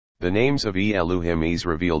The names of Elu'hymn is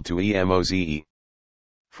revealed to Iy'MOZ'Iy.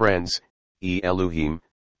 Friends, Elu'hymn,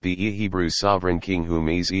 the Hebrew's sovereign king whom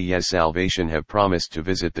Iy'Moz'Iy's salvation have promised to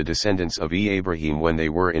visit the descendants of Abraham when they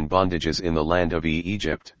were in bondages in the land of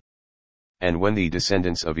Egypt. And when the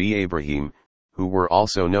descendants of Abraham, who were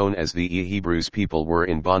also known as the Hebrew's people, were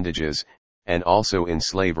in bondages, and also in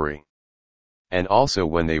slavery. And also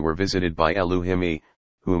when they were visited by Elu'hymn,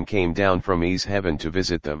 whom came down from His heaven to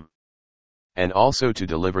visit them. And also to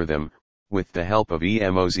deliver them, with the help of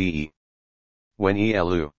Iy'MOZ'Iy. When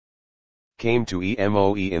Elu came to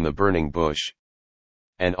Iy'MOZ'Iy in the burning bush.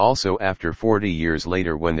 And also after 40 years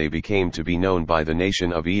later when they became to be known by the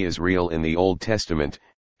nation of Israel in the Old Testament,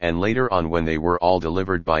 and later on when they were all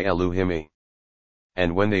delivered by Elu'hymn.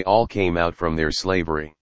 And when they all came out from their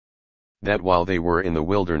slavery. That while they were in the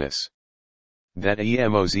wilderness. That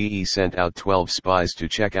Iy'MOZ'Iy sent out 12 spies to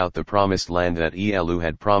check out the promised land that Elu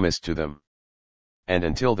had promised to them. And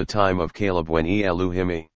until the time of Caleb when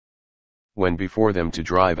Elu'hymn went before them to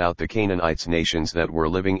drive out the Canaanites nations that were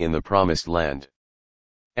living in the promised land.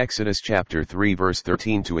 Exodus chapter 3 verse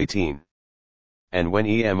 13 to 18. And when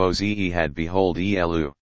Iy'MOZ'Iy had behold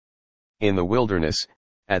Elu in the wilderness,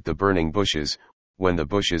 at the burning bushes, when the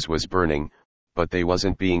bushes was burning, but they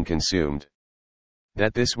wasn't being consumed.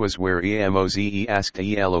 That this was where Iy'MOZ'Iy asked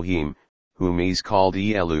Elu'hymn, whom is called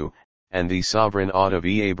Elu, and the sovereign God of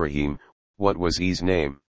Abraham, what was his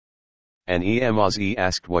name. And Iy'MOZ'Iy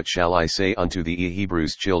asked, what shall I say unto the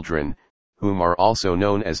Hebrew's children, whom are also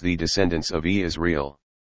known as the descendants of Israel.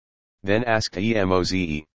 Then asked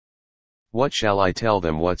Iy'MOZ'Iy, what shall I tell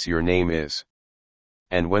them what's your name is?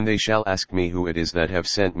 And when they shall ask me who it is that have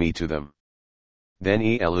sent me to them. Then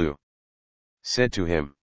Elu said to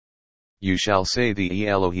him, you shall say the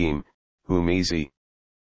Elu'hymn, whom is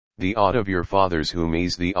the God of your fathers, whom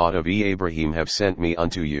is the God of Abraham, have sent me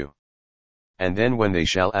unto you. And then when they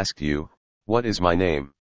shall ask you, what is my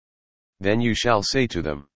name? Then you shall say to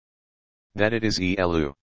them, that it is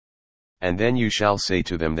Elu. And then you shall say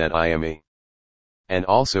to them that I am and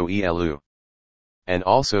also Elu. And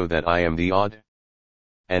also that I am the God.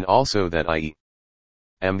 And also that I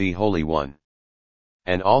am the Holy One.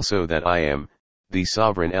 And also that I am the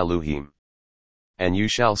sovereign Elu'hymn. And you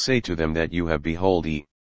shall say to them that you have behold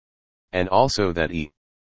and also that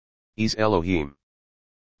is Elu'hymn.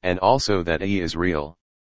 And also that is real.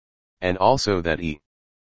 And also that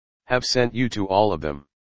have sent you to all of them.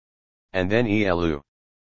 And then Elu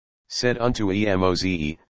said unto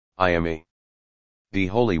Iy'MOZ'Iy, I am the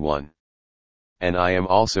Holy One. And I am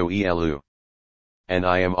also Elu. And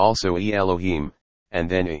I am also Elu'hymn, and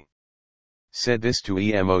then said this to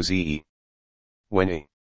Iy'MOZ'Iy. When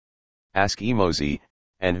ask Iy'MOZ'Iy,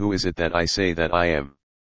 and who is it that I say that I am?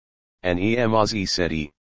 And Iy'MOZ'Iy said,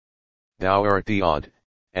 thou art the God,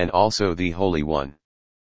 and also the Holy One.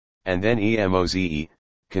 And then Iy'MOZ'Iy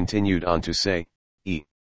continued on to say,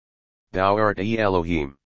 thou art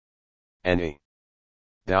Elu'hymn. And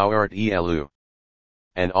thou art Elu.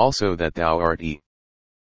 And also that thou art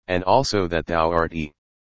and also that thou art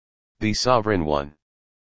the Sovereign One.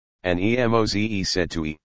 And Iy'MOZ'Iy said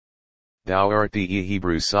to thou art the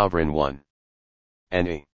Hebrew's Sovereign One.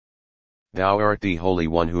 And thou art the Holy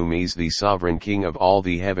One, whom is the Sovereign King of all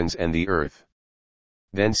the heavens and the earth.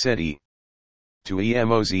 Then said to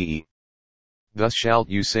Iy'MOZ'Iy, thus shalt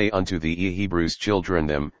you say unto the Hebrew's children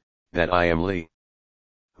them, that I am Li,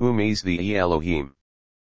 whom is the Elu'hymn.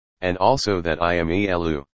 And also that I am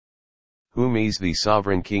Elu, whom is the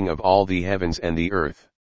sovereign king of all the heavens and the earth.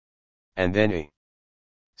 And then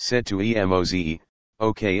said to Iy'MOZ'Iy,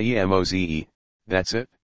 okay Iy'MOZ'Iy, that's it?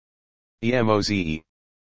 Iy'MOZ'Iy.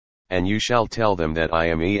 And you shall tell them that I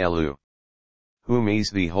am Elu, whom is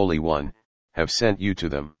the Holy One, have sent you to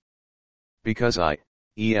them. Because I,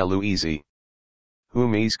 Elu'hymn,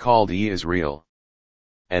 whom is called Israel.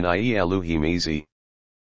 And I Elu'hymn is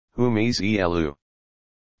whom is Elu.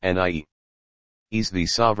 And I is the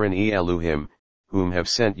sovereign Elu'hymn, whom have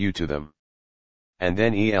sent you to them. And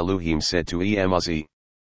then Elu'hymn said to Iy'MOZ'Iy,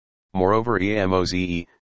 moreover Iy'MOZ'Iy,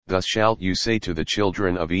 thus shalt you say to the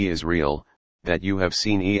children of Israel, that you have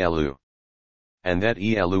seen Elu. And that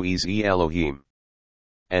Elu is Elu'hymn.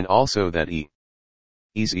 And also that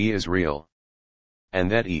is Israel. And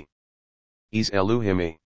that is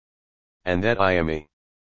Elu'hymn. And that I am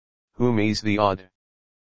whom is the God.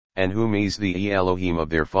 And whom is the Elu'hymn of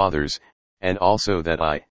their fathers, and also that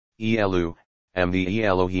I, Elu, am the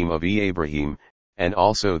Elu'hymn of Abraham, and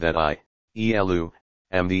also that I, Elu,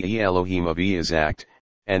 am the Elu'hymn of Isaac,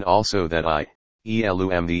 and also that I,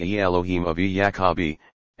 Elu, am the Elu'hymn of Jacob,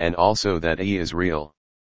 and also that Israel.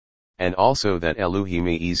 And also that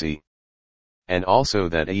Elu'hymn is and also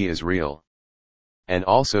that Israel. and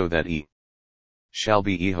also that He shall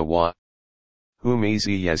be Yahweh, whom is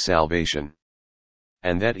salvation,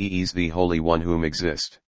 and that He is the Holy One whom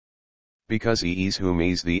exist, because He is whom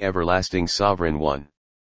is the everlasting sovereign one,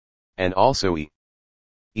 and also He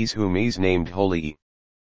is whom is named Holy,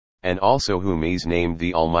 and also whom is named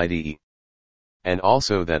the Almighty, and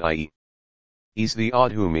also that I is the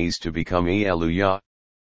odd whom is to become Elu'hymn,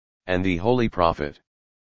 and the Holy Prophet,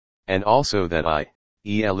 and also that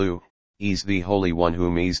Elu, is the Holy One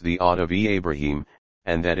whom is the odd of Abraham,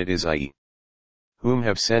 and that it is I whom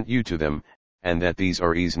have sent you to them, and that these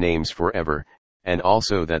are His names forever, and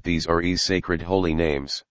also that these are His sacred holy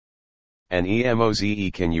names. And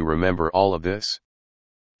Iy'MOZ'Iy, can you remember all of this?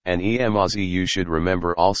 And Iy'MOZ'Iy, you should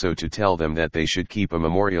remember also to tell them that they should keep a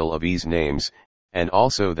memorial of His names, and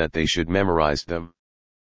also that they should memorize them,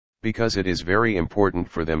 because it is very important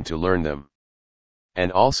for them to learn them.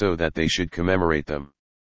 And also that they should commemorate them,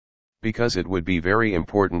 because it would be very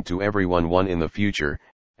important to everyone one in the future,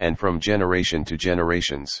 and from generation to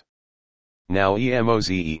generations. Now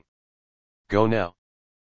Iy'MOZ'Iy, go now.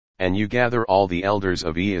 And you gather all the elders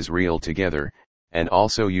of Israel together, and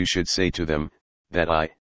also you should say to them, that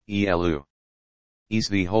Elu, is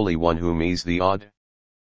the Holy One whom is the odd.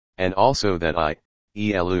 And also that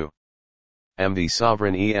Elu, am the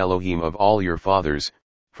sovereign Elohim of all your fathers,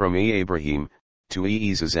 from Abraham, to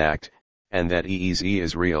Isaac, and that is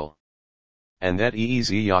Israel. And that is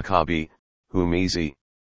Jacob, whom is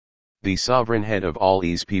the sovereign head of all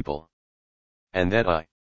His people. And that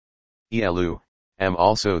Elu, am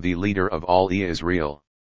also the leader of all Israel.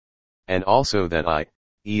 And also that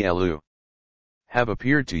Elu, have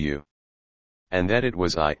appeared to you. And that it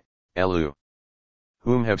was Elu,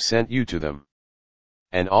 whom have sent you to them.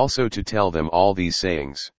 And also to tell them all these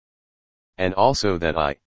sayings. And also that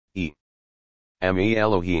am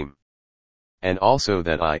Elohim. And also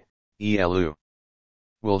that Elu,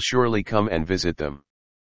 will surely come and visit them.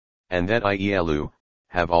 And that Elu,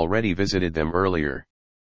 have already visited them earlier.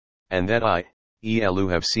 And that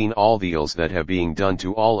Elu have seen all the ills that have being done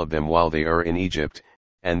to all of them while they are in Egypt,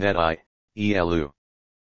 and that Elu,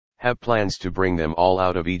 have plans to bring them all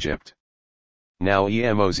out of Egypt. Now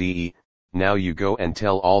Iy'MOZ'Iy, now you go and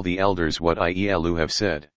tell all the elders what Elu have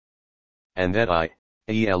said. And that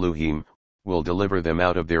Elu'hymn, will deliver them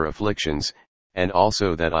out of their afflictions, and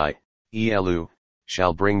also that Elu,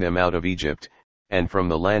 shall bring them out of Egypt, and from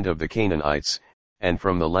the land of the Canaanites, and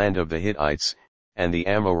from the land of the Hittites, and the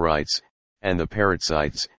Amorites, and the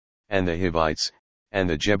Perizzites, and the Hivites, and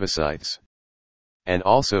the Jebusites. And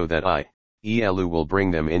also that Elu will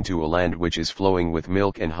bring them into a land which is flowing with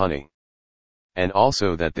milk and honey. And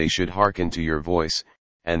also that they should hearken to your voice,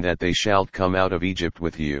 and that they shall come out of Egypt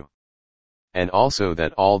with you. And also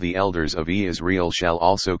that all the elders of Israel shall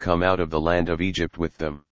also come out of the land of Egypt with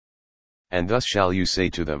them. And thus shall you say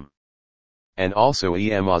to them. And also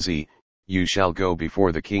Iy'MOZ'Iy, you shall go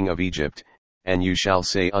before the king of Egypt, and you shall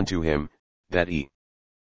say unto him, that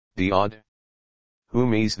the odd,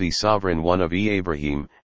 whom is the sovereign one of Abraham,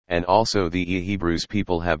 and also the Hebrews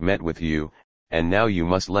people have met with you, and now you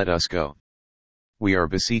must let us go. We are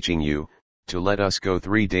beseeching you, to let us go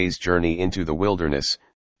 3 days' journey into the wilderness,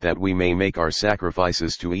 that we may make our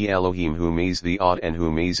sacrifices to Elohim whom is the odd and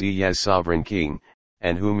whom is Yah's sovereign king,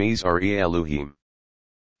 and whom is our Elohim,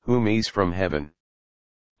 whom is from heaven.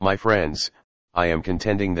 My friends, I am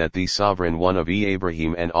contending that the sovereign one of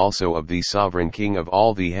Abraham and also of the sovereign king of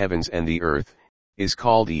all the heavens and the earth, is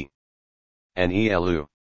called and Elu.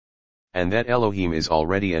 And that Elohim is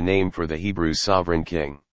already a name for the Hebrews' sovereign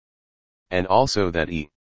king. And also that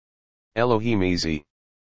Elohim is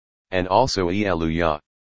and also Elu'hymn.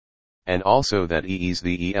 And also that He is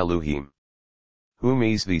the Elu'hymn, whom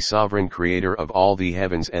is the sovereign creator of all the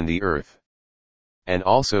heavens and the earth. And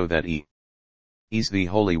also that He is the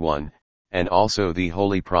Holy One, and also the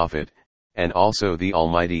Holy Prophet, and also the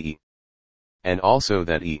Almighty, and also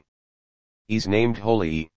that He is named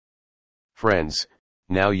Holy. Friends,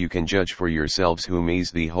 now you can judge for yourselves whom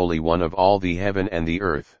is the Holy One of all the heaven and the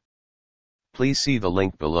earth. Please see the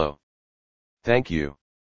link below. Thank you.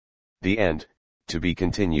 The end, to be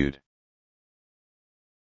continued.